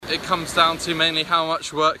it comes down to mainly how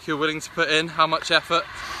much work you're willing to put in, how much effort,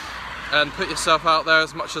 and put yourself out there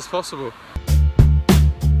as much as possible.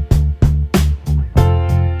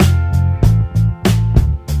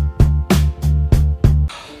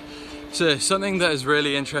 So something that has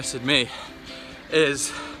really interested me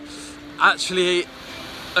is actually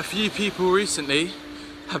a few people recently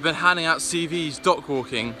have been handing out CVs dock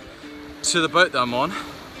walking to the boat that I'm on,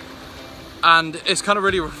 and it's kind of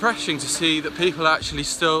really refreshing to see that people are actually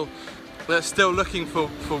still looking for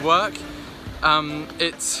work.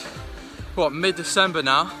 It's what, mid-December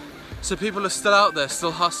now, so people are still out there,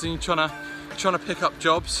 still hustling, trying to pick up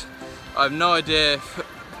jobs. I have no idea if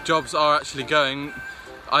jobs are actually going.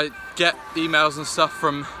 I get emails and stuff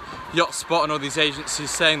from Yacht Spot and all these agencies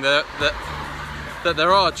saying that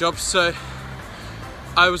there are jobs, so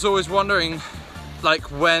I was always wondering, like,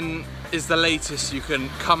 when is the latest you can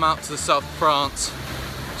come out to the south of France,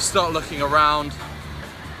 start looking around,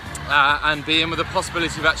 and be in with the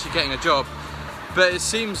possibility of actually getting a job. But it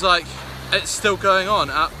seems like it's still going on.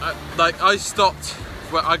 Like, I stopped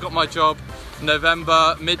where I got my job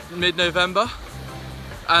November, mid-November,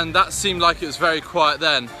 and that seemed like it was very quiet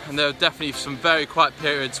then, and there were definitely some very quiet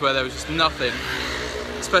periods where there was just nothing,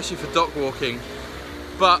 especially for dock walking.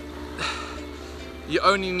 But you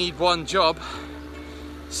only need one job,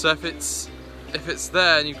 so if it's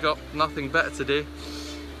there and you've got nothing better to do,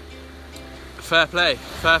 fair play,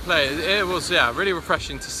 fair play. It was, yeah, really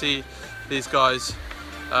refreshing to see these guys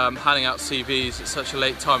handing out CVs at such a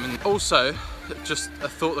late time. And also, just a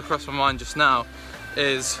thought that crossed my mind just now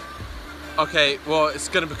is, okay, well, it's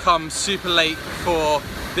going to become super late for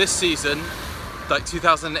this season, like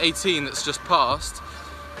 2018 that's just passed,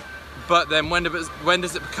 but then when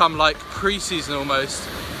does it become like pre-season almost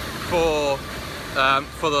for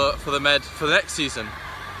the next season,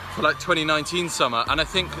 for like 2019 summer? And I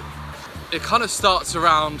think it kind of starts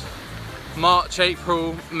around March,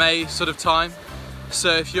 April, May sort of time.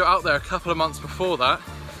 So if you're out there a couple of months before that,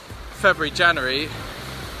 February, January,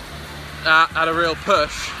 at a real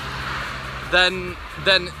push, then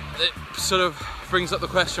it sort of brings up the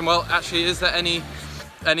question, well, actually, is there any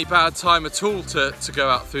bad time at all to go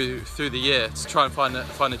out through the year to try and find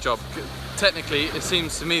a job? Technically, it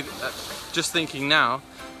seems to me that, just thinking now,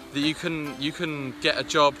 that you can get a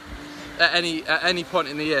job at any point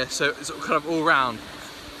in the year, so it's kind of all round.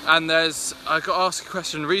 And I got asked a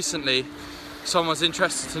question recently. Someone was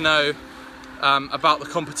interested to know about the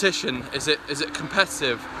competition. Is it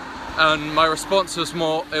competitive? And my response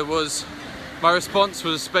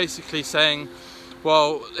was basically saying,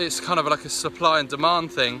 well, it's kind of like a supply and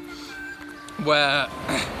demand thing, where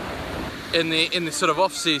in the sort of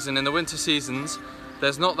off season, in the winter seasons,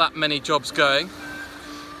 there's not that many jobs going,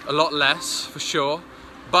 a lot less for sure,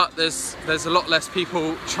 but there's a lot less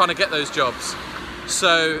people trying to get those jobs.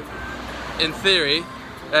 So in theory,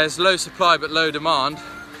 there's low supply but low demand,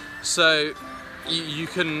 so you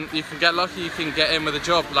can get lucky, you can get in with a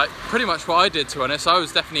job, like pretty much what I did, to be honest. I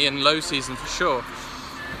was definitely in low season for sure.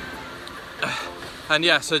 And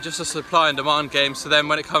yeah, so just a supply and demand game. So then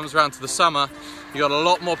when it comes around to the summer, you got a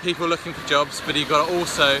lot more people looking for jobs, but you got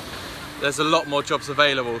there's a lot more jobs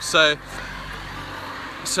available. So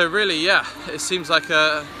really, yeah, it seems like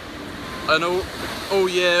an all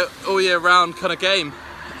year round kind of game.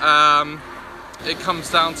 It comes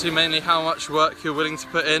down to mainly how much work you're willing to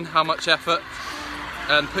put in, how much effort,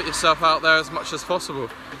 and put yourself out there as much as possible.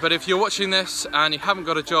 But if you're watching this and you haven't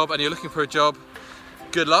got a job and you're looking for a job,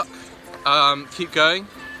 good luck. Keep going,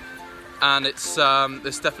 and it's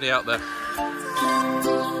definitely out there.